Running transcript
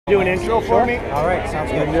Do an intro for me? All right,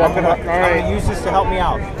 sounds good. I'm gonna use this to help me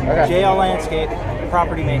out. Okay. JL Landscape,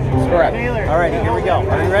 property maintenance. Correct. All righty, here we go.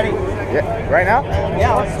 Are you ready? Yeah. Right now?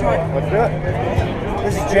 Yeah, let's do it. Let's do it.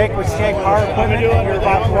 This is Jake with Scag Power Equipment, and you're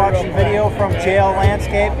about to watch the video from JL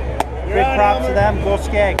Landscape. Big props to them. Go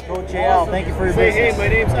Scag. Go JL. Thank you for your business. Hey, my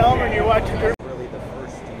name's Elmer, and you're watching. Really, the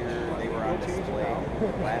first year they were on display.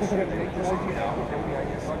 Last year they were just, you know, I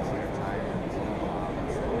guess 600 times.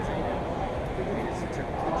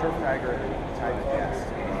 The Turf Tiger type of guest.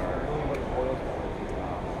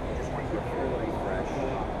 Just want to feel really fresh.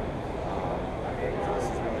 I mean, this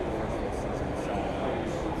is really the first full season. So,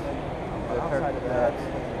 outside of that,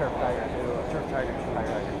 Turf Tiger 2, Turf Tiger 2, Tiger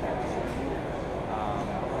Tiger 2.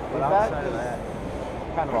 But outside of that,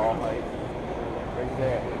 kind of all height. Or is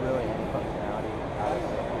there really any functionality out of it?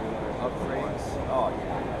 upgrades. Oh,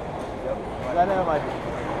 yeah. Yep. I know my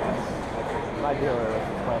dealer was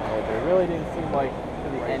explaining it, but it really didn't seem like to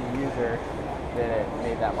the end user that it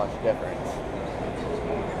made that much difference.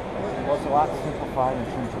 Well, it's a lot simplified in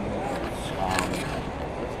terms of movements.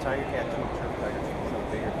 With Tiger Cat 2 and Turf Tiger 2, one of the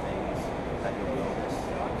bigger things that you'll notice,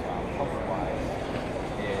 comfort-wise,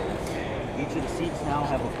 is each of the seats now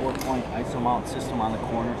have a 4-point ISO mount system on the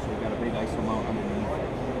corner, so we've got a big ISO mount underneath.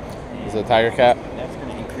 Is it a Tiger Cat? That's going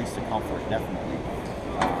to increase the comfort, definitely.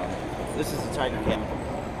 This is the Tiger Cat,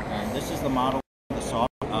 and this is the model of the soft.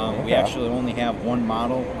 We actually only have one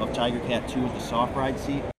model of Tiger Cat 2, the soft ride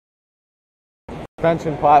seat.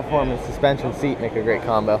 Suspension platform and suspension seat make a great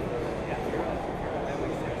combo.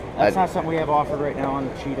 That's not something we have offered right now on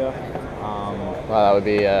the Cheetah. Well, that would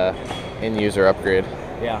be an in-user upgrade.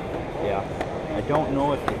 Yeah. I don't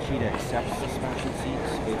know if the Cheetah accepts suspension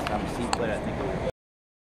seats based on the seat plate. I think it would.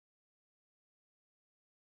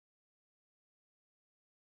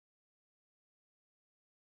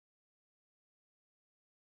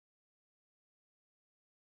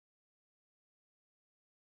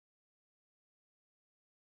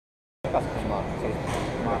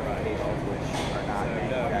 Modifications which are not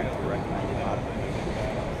exactly recommended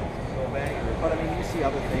modifications. But I mean, you see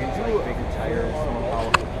other things like bigger tires, more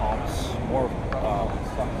powerful pumps, more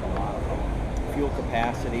fuel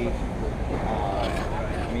capacity. I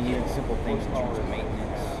mean, even simple things in terms of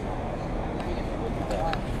maintenance. You can look at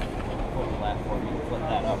that full platform, you can flip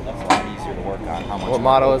that up. That's a lot easier to work on. How much? What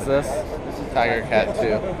model is this? This is Tiger Cat 2.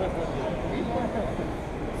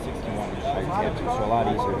 61 Tiger Cat 2, so a lot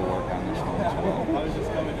easier to work on this one as well.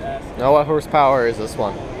 Now, what horsepower is this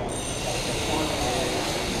one?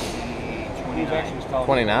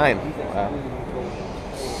 29. Wow.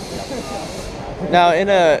 Now, in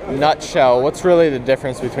a nutshell, what's really the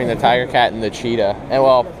difference between the Tiger Cat and the Cheetah? And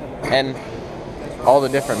all the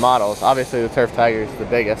different models. Obviously, the Turf Tiger is the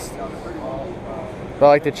biggest. But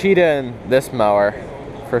like the Cheetah and this mower,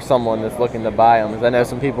 for someone that's looking to buy them, because I know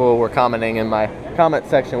some people were commenting in my comment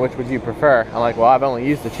section, which would you prefer? I'm like, well, I've only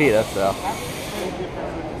used the Cheetah, so.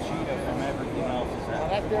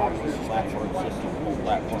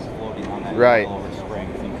 Platform floating on that right. over spring.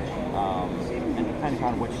 And depending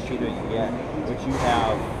on which Cheetah you get, which you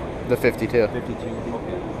have the 52. 52.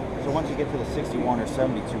 Okay. So once you get to the 61 or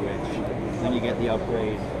 72 inch, then you get the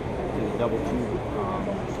upgrade to the double tube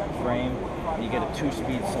frame. You get a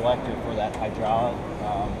 2-speed selector for that hydraulic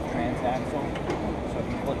transaxle. So if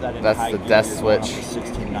you put that in high gear, the death switch.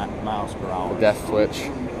 16 miles per hour. The death switch.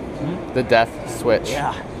 The death switch.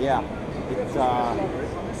 Yeah. It's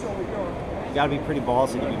you got to be pretty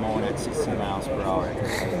ballsy to be mowing at 16 miles per hour.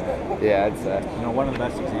 Yeah, I'd say. You know, one of the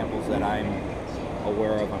best examples that I'm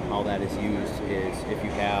aware of on how that is used is if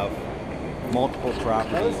you have multiple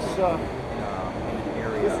properties in an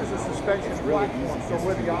area. This is a suspension it's really platform, easy so just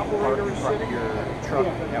where to the operator is park sitting. your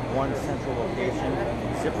truck at one central location,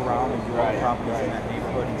 zip around and do all the properties in that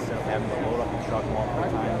neighborhood instead of having to load up the truck multiple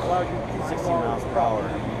times. 16 miles per hour,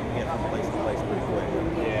 you get from place to place pretty quick.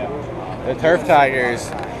 Yeah. The Turf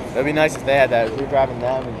Tigers, it'd be nice if they had that. We were driving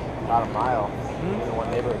them in about a mile in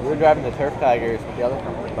one neighborhood. We were driving the Turf Tigers with the other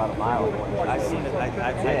company about a mile in one neighborhood. I've seen it. I'm sure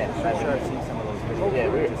I've seen some of those videos.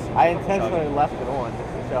 Yeah, I intentionally left it on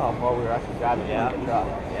just to show how far we were actually driving the truck.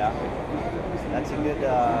 Yeah. That's a good...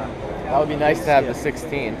 that would be nice to have the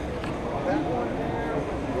 16.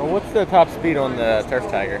 Well, what's the top speed on the Turf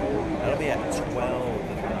Tiger? That'll be at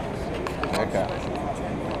 12. Okay.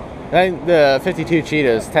 I think the 52 Cheetah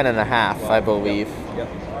is 10.5, I believe. Yep.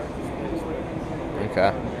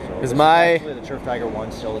 Okay. So Is my... actually the Turf Tiger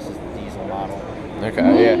 1 still, this is the diesel model.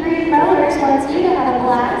 Okay, yeah. Green Motors wants you to have a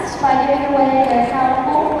blast by giving away their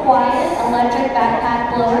powerful, quiet, electric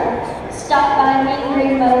backpack blower. Stop by Mean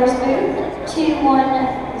Green Motors booth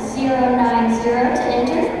 21090 to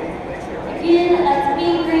enter. Again, that's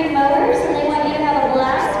Mean Green Motors, and they want you to have a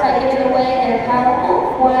blast by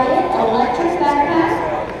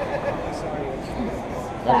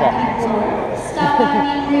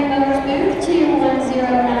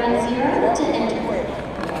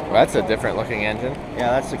That's a different looking engine.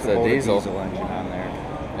 Yeah, that's the It's a Kubota diesel. diesel engine on there.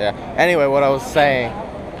 Yeah. Anyway, what I was saying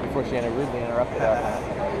before she rudely interrupted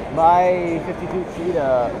us, my 52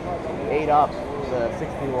 Cheetah ate up the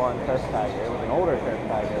 61 Turf Tiger. It was an older Turf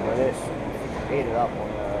Tiger, but it ate it up when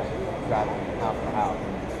driving house to house.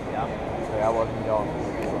 Yeah. So I wasn't going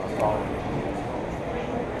for the diesel installment.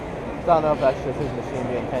 Don't know if that's just his machine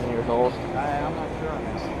being 10 years old, I'm not sure on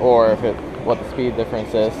this. or if what the speed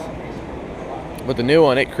difference is. With the new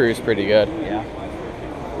one, it cruised pretty good. Yeah.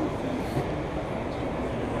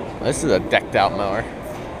 This is a decked out mower.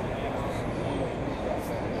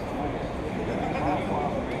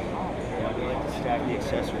 Yeah, we like to stack the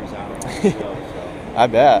accessories on it. So, I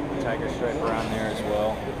bet. Tiger striper on there as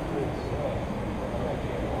well.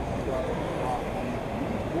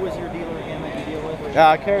 Who was your dealer again that you deal with?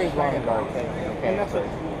 Carrie's one of our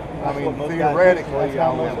I mean, theoretically, Right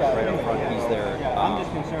up front, he's their I'm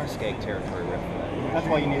just concerned. Scag territory rep. That's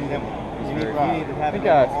why you need them. You need to I have think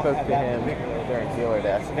them I all spoke have to that him particular- during dealer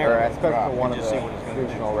desk, There, or I spoke drop. to one You of just the see what it's gonna do.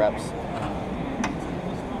 regional reps.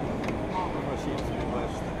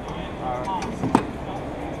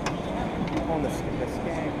 On the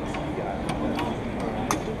Scag,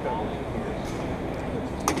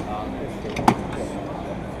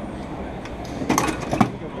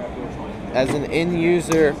 As an end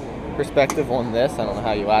user perspective on this, I don't know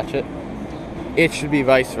how you watch it. It should be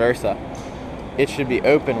vice versa. It should be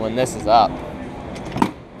open when this is up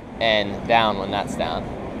and down when that's down,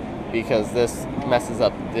 because this messes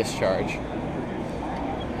up the discharge.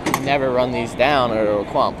 Never run these down or it'll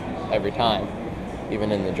clump every time,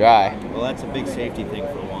 even in the dry. Well, that's a big safety thing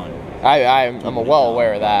for one. I'm well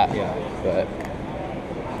aware of that, Yeah. but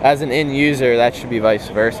as an end user, that should be vice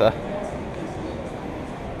versa.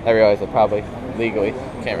 I realize that probably legally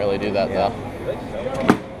can't really do that though.